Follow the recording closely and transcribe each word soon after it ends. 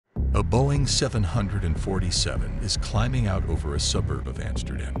A Boeing 747 is climbing out over a suburb of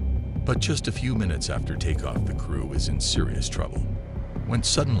Amsterdam. But just a few minutes after takeoff, the crew is in serious trouble. When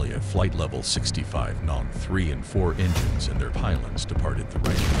suddenly at flight level 65 known 3 and 4 engines and their pylons departed the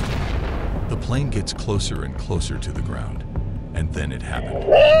right. The plane gets closer and closer to the ground, and then it happened.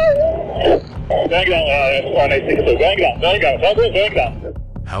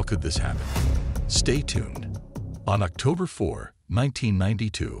 How could this happen? Stay tuned. On October 4,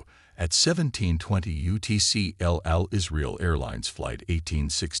 1992, at 1720 UTC El Israel Airlines Flight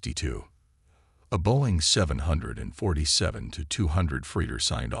 1862, a Boeing 747-200 freighter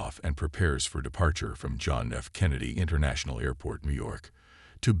signed off and prepares for departure from John F. Kennedy International Airport, New York,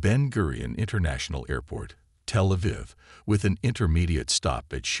 to Ben Gurion International Airport, Tel Aviv, with an intermediate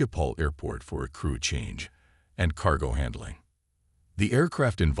stop at Schiphol Airport for a crew change and cargo handling. The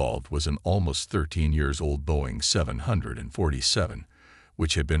aircraft involved was an almost 13-year-old Boeing 747,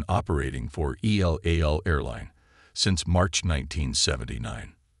 which had been operating for Israel Airlines since March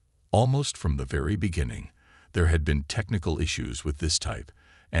 1979. Almost from the very beginning, there had been technical issues with this type,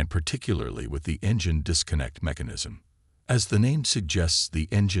 and particularly with the engine disconnect mechanism. As the name suggests, the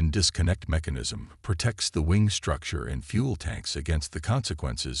engine disconnect mechanism protects the wing structure and fuel tanks against the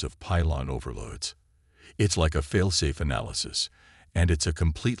consequences of pylon overloads. It's like a fail-safe analysis, and it's a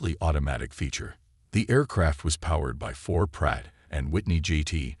completely automatic feature. The aircraft was powered by 4 Pratt & Whitney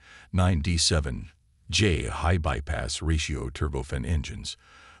GT9D7J high bypass ratio turbofan engines.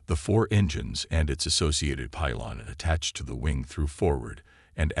 The 4 engines and its associated pylon attached to the wing through forward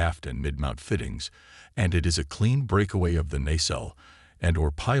and aft and mid-mount fittings, and it is a clean breakaway of the nacelle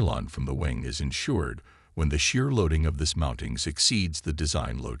and/or pylon from the wing is ensured when the shear loading of this mountings exceeds the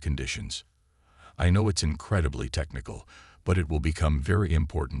design load conditions. I know it's incredibly technical, but it will become very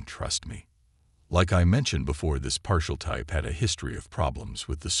important, trust me. Like I mentioned before, this partial type had a history of problems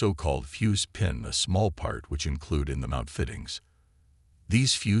with the so-called fuse pin, a small part which include in the mount fittings.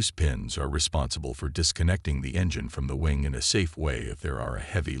 These fuse pins are responsible for disconnecting the engine from the wing in a safe way if there are a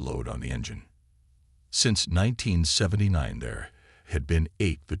heavy load on the engine. Since 1979, there had been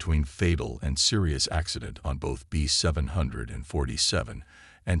 8 between fatal and serious accident on both B747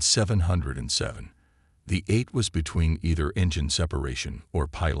 and 707. The 8 was between either engine separation or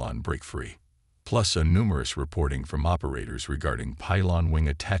pylon break-free, plus a numerous reporting from operators regarding pylon wing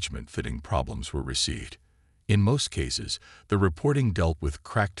attachment fitting problems were received. In most cases, the reporting dealt with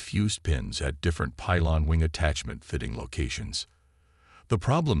cracked fused pins at different pylon wing attachment fitting locations. The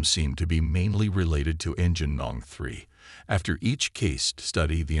problems seemed to be mainly related to engine Nong 3. After each case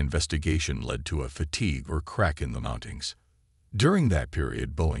study, the investigation led to a fatigue or crack in the mountings. During that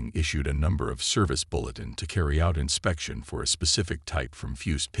period, Boeing issued a number of service bulletins to carry out inspection for a specific type from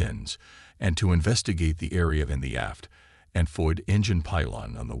fused pins and to investigate the area in the aft and forward engine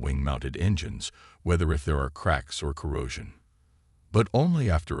pylon on the wing-mounted engines, whether if there are cracks or corrosion. But only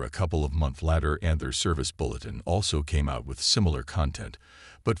after a couple of months later, and their service bulletin also came out with similar content,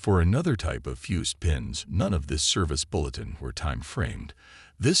 but for another type of fused pins, none of this service bulletin were time-framed.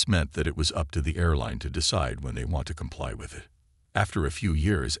 This meant that it was up to the airline to decide when they want to comply with it. After a few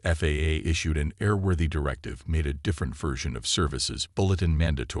years, FAA issued an airworthy directive, made a different version of services bulletin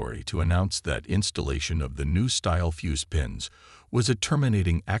mandatory to announce that installation of the new style fuse pins was a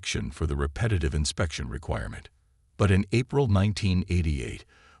terminating action for the repetitive inspection requirement. But in April 1988,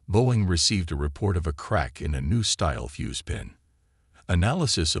 Boeing received a report of a crack in a new style fuse pin.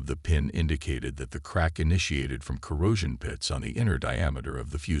 Analysis of the pin indicated that the crack initiated from corrosion pits on the inner diameter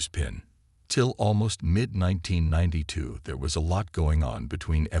of the fuse pin. Till almost mid-1992, there was a lot going on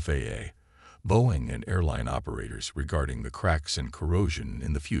between FAA, Boeing, and airline operators regarding the cracks and corrosion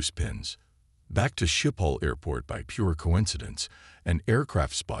in the fuse pins. Back to Schiphol Airport, by pure coincidence, an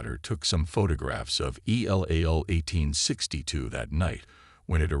aircraft spotter took some photographs of ELAL 1862 that night.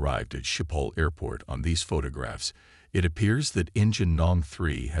 When it arrived at Schiphol Airport, on these photographs, it appears that engine Nong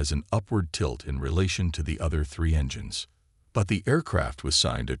 3 has an upward tilt in relation to the other 3 engines. But the aircraft was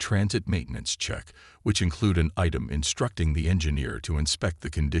signed a transit maintenance check, which include an item instructing the engineer to inspect the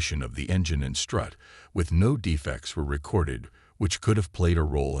condition of the engine and strut, with no defects were recorded, which could have played a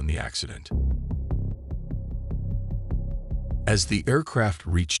role in the accident. As the aircraft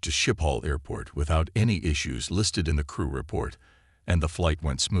reached Schiphol Airport without any issues listed in the crew report, and the flight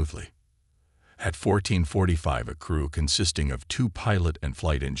went smoothly. At 14:45, a crew consisting of 2 pilot and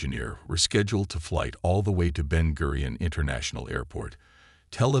flight engineer were scheduled to flight all the way to Ben Gurion International Airport,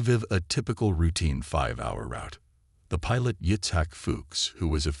 Tel Aviv, a typical routine 5-hour route. The pilot, Yitzhak Fuchs, who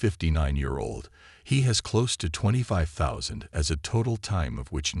was a 59-year-old, he has close to 25,000 as a total time,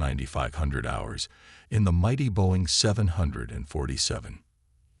 of which 9,500 hours, in the mighty Boeing 747.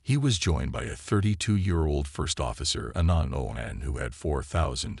 He was joined by a 32-year-old first officer, Anan Ohan, who had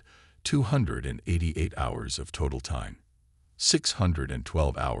 4,288 hours of total time,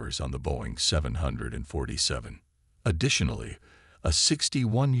 612 hours on the Boeing 747. Additionally, a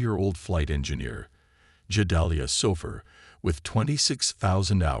 61-year-old flight engineer, Jadalia Sofer, with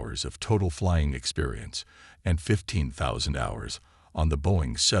 26,000 hours of total flying experience and 15,000 hours on the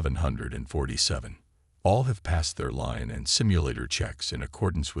Boeing 747. All have passed their line and simulator checks in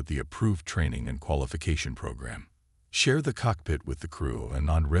accordance with the approved training and qualification program. Share the cockpit with the crew, a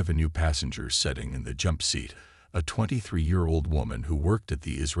non-revenue passenger sitting in the jump seat, a 23-year-old woman who worked at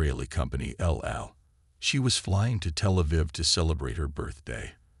the Israeli company El Al. She was flying to Tel Aviv to celebrate her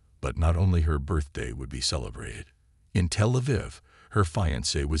birthday. But not only her birthday would be celebrated. In Tel Aviv, her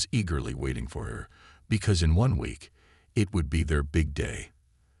fiancé was eagerly waiting for her, because in 1 week, it would be their big day.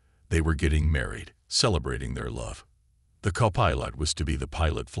 They were getting married, celebrating their love. The co-pilot was to be the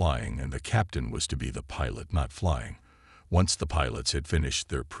pilot flying, and the captain was to be the pilot not flying. Once the pilots had finished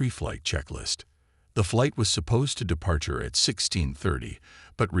their pre-flight checklist, the flight was supposed to departure at 16:30,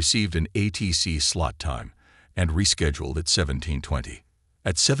 but received an ATC slot time and rescheduled at 17:20.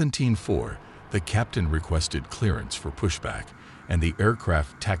 At 17:04, the captain requested clearance for pushback, and the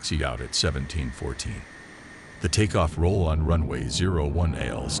aircraft taxied out at 17:14. The takeoff roll on runway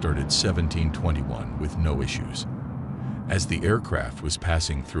 01AL started 17:21 with no issues. As the aircraft was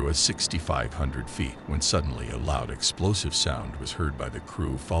passing through a 6,500 feet, when suddenly a loud explosive sound was heard by the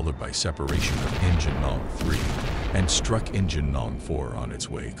crew, followed by separation of engine Nong 3, and struck engine Nong 4 on its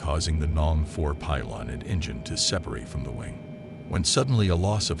way, causing the Nong 4 pylon and engine to separate from the wing. When suddenly a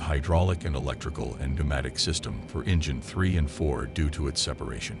loss of hydraulic and electrical and pneumatic system for engine 3 and 4 due to its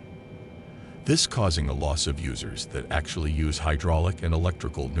separation. This causing a loss of users that actually use hydraulic and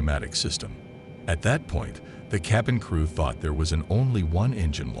electrical pneumatic system. At that point, the cabin crew thought there was only one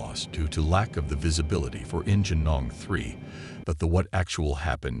engine loss due to lack of the visibility for engine Nong 3, but what actual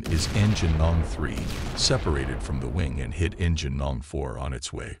happened is engine Nong 3 separated from the wing and hit engine Nong 4 on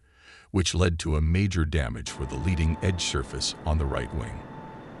its way, which led to a major damage for the leading edge surface on the right wing.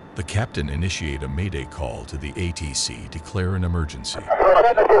 The captain initiated a mayday call to the ATC, declare an emergency.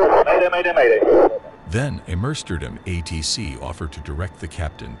 Mayday, mayday, mayday. Then Amsterdam ATC offered to direct the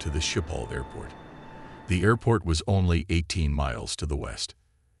captain to the Schiphol Airport. The airport was only 18 miles to the west.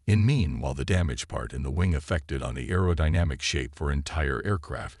 Meanwhile, the damaged part in the wing affected on the aerodynamic shape for entire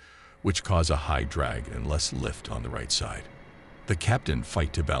aircraft, which cause a high drag and less lift on the right side. The captain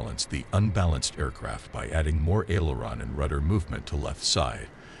fight to balance the unbalanced aircraft by adding more aileron and rudder movement to left side,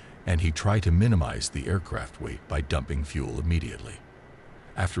 and he tried to minimize the aircraft weight by dumping fuel immediately.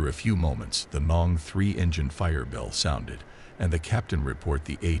 After a few moments, the Nong 3 engine fire bell sounded, and the captain report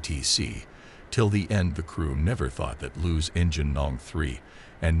the ATC. Till the end, the crew never thought that lose engine Nong 3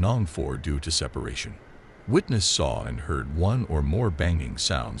 and Nong 4 due to separation. Witness saw and heard one or more banging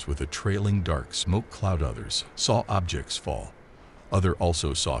sounds with a trailing dark smoke cloud. Others saw objects fall. Other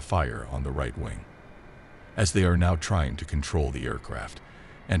also saw fire on the right wing. As they are now trying to control the aircraft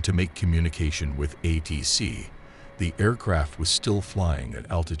and to make communication with ATC, the aircraft was still flying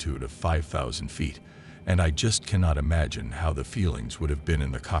at altitude of 5,000 feet, and I just cannot imagine how the feelings would have been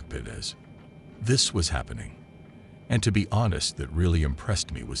in the cockpit as this was happening. And to be honest, that really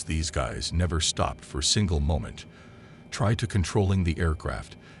impressed me was these guys never stopped for a single moment, tried to controlling the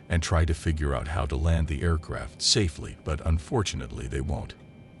aircraft and try to figure out how to land the aircraft safely, but unfortunately they won't.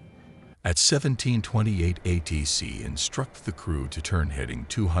 At 17:28, ATC instruct the crew to turn heading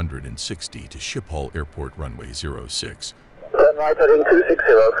 260 to Schiphol Airport runway 06. Turn right heading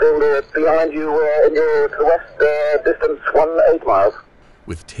 260, field behind you in your to the west, distance 18 miles.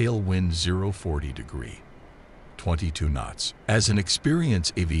 With tailwind 040 degree, 22 knots. As an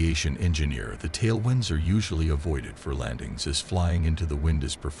experienced aviation engineer, the tailwinds are usually avoided for landings as flying into the wind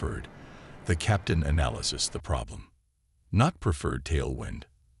is preferred. The captain analysis the problem. Not preferred tailwind.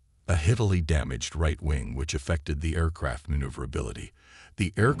 A heavily damaged right wing which affected the aircraft maneuverability.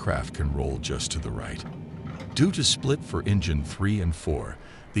 The aircraft can roll just to the right. Due to split for engine 3 and 4,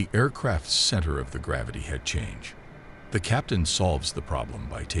 the aircraft's center of the gravity had changed. The captain solves the problem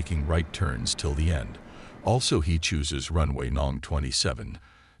by taking right turns till the end. Also, he chooses runway Nong 27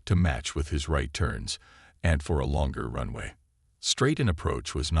 to match with his right turns and for a longer runway. Straight-in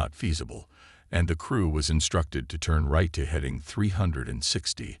approach was not feasible, and the crew was instructed to turn right to heading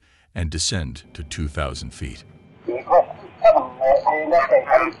 360 and descend to 2,000 feet.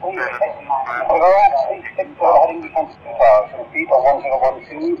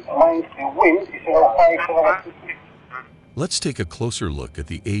 Let's take a closer look at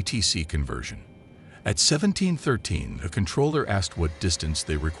the ATC conversion. At 17:13, a controller asked what distance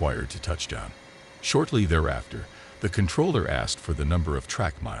they required to touchdown. Shortly thereafter, the controller asked for the number of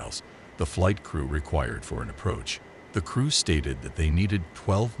track miles the flight crew required for an approach. The crew stated that they needed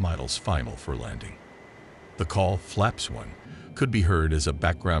 12 miles final for landing. The call, Flaps 1, could be heard as a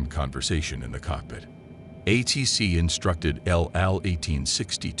background conversation in the cockpit. ATC instructed El-Al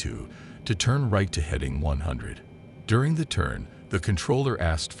 1862 to turn right to heading 100. During the turn, the controller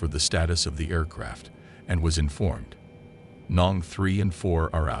asked for the status of the aircraft and was informed. Nong 3 and 4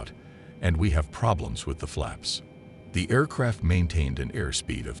 are out, and we have problems with the flaps. The aircraft maintained an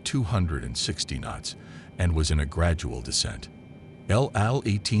airspeed of 260 knots and was in a gradual descent. El-Al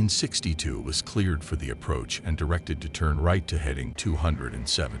 1862 was cleared for the approach and directed to turn right to heading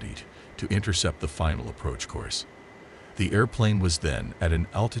 270 to intercept the final approach course. The airplane was then at an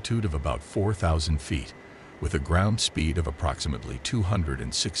altitude of about 4,000 feet with a ground speed of approximately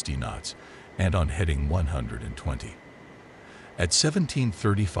 260 knots and on heading 120. At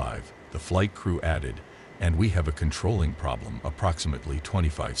 17:35, the flight crew added, "And we have a controlling problem," approximately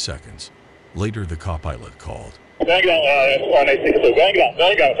 25 seconds. Later, the co-pilot called.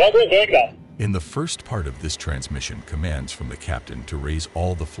 In the first part of this transmission, commands from the captain to raise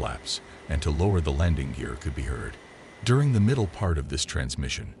all the flaps and to lower the landing gear could be heard. During the middle part of this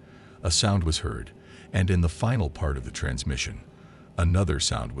transmission, a sound was heard, and in the final part of the transmission, another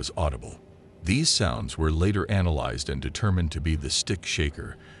sound was audible. These sounds were later analyzed and determined to be the stick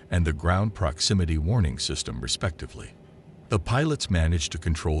shaker and the ground proximity warning system, respectively. The pilots managed to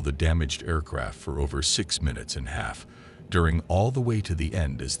control the damaged aircraft for over 6 minutes and a half, during all the way to the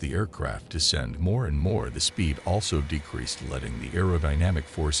end. As the aircraft descended more and more, the speed also decreased, letting the aerodynamic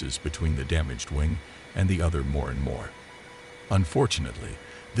forces between the damaged wing and the other more and more. Unfortunately,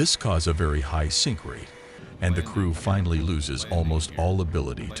 this caused a very high sink rate, and the crew finally loses almost all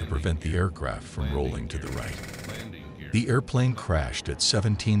ability to prevent the aircraft from rolling to the right. The airplane crashed at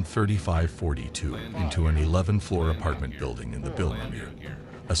 17:35:42 into an 11-floor apartment building in the Bijlmermeer,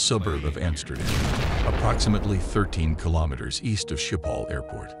 a suburb of Amsterdam, approximately 13 kilometers east of Schiphol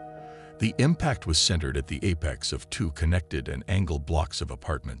Airport. The impact was centered at the apex of two connected and angled blocks of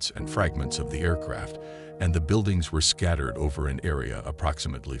apartments and fragments of the aircraft, and the buildings were scattered over an area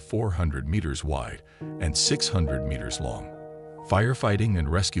approximately 400 meters wide and 600 meters long. Firefighting and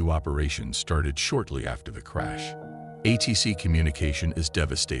rescue operations started shortly after the crash. ATC communication is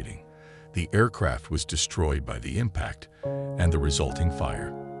devastating. The aircraft was destroyed by the impact, and the resulting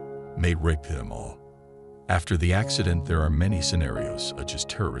fire may rape them all. After the accident, there are many scenarios, such as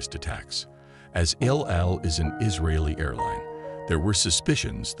terrorist attacks. As El-Al is an Israeli airline, there were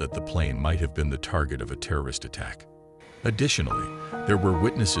suspicions that the plane might have been the target of a terrorist attack. Additionally, there were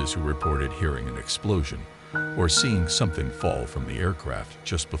witnesses who reported hearing an explosion or seeing something fall from the aircraft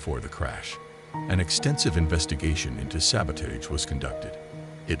just before the crash. An extensive investigation into sabotage was conducted.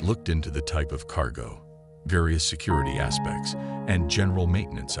 It looked into the type of cargo, various security aspects, and general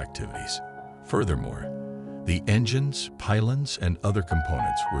maintenance activities. Furthermore, the engines, pylons, and other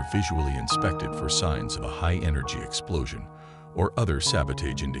components were visually inspected for signs of a high-energy explosion or other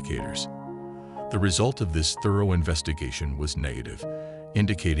sabotage indicators. The result of this thorough investigation was negative,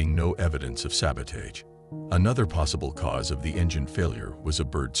 indicating no evidence of sabotage. Another possible cause of the engine failure was a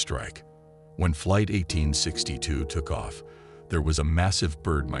bird strike. When Flight 1862 took off, there was a massive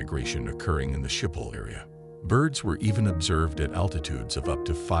bird migration occurring in the Schiphol area. Birds were even observed at altitudes of up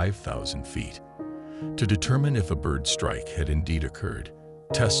to 5,000 feet. To determine if a bird strike had indeed occurred,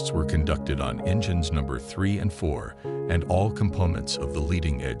 tests were conducted on engines number 3 and 4 and all components of the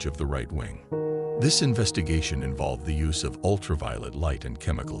leading edge of the right wing. This investigation involved the use of ultraviolet light and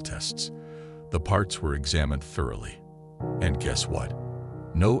chemical tests. The parts were examined thoroughly. And guess what?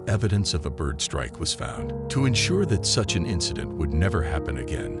 No evidence of a bird strike was found. To ensure that such an incident would never happen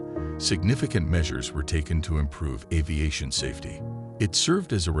again, significant measures were taken to improve aviation safety. It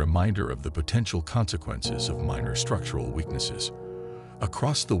served as a reminder of the potential consequences of minor structural weaknesses.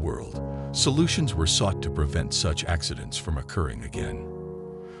 Across the world, solutions were sought to prevent such accidents from occurring again.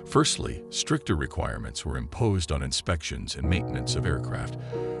 Firstly, stricter requirements were imposed on inspections and maintenance of aircraft,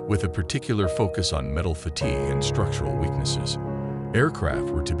 with a particular focus on metal fatigue and structural weaknesses. Aircraft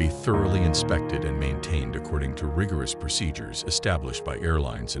were to be thoroughly inspected and maintained according to rigorous procedures established by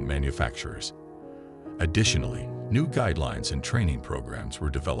airlines and manufacturers. Additionally, new guidelines and training programs were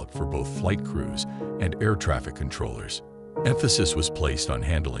developed for both flight crews and air traffic controllers. Emphasis was placed on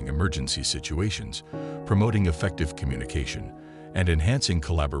handling emergency situations, promoting effective communication, and enhancing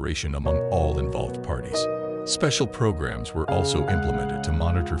collaboration among all involved parties. Special programs were also implemented to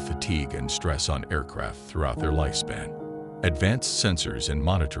monitor fatigue and stress on aircraft throughout their lifespan. Advanced sensors and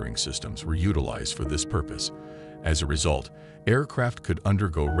monitoring systems were utilized for this purpose. As a result, aircraft could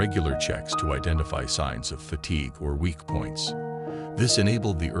undergo regular checks to identify signs of fatigue or weak points. This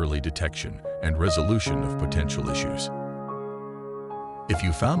enabled the early detection and resolution of potential issues. If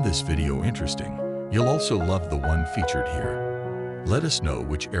you found this video interesting, you'll also love the one featured here. Let us know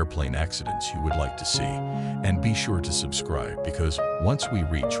which airplane accidents you would like to see, and be sure to subscribe because once we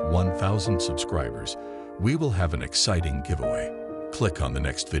reach 1,000 subscribers, we will have an exciting giveaway. Click on the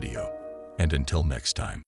next video. And until next time.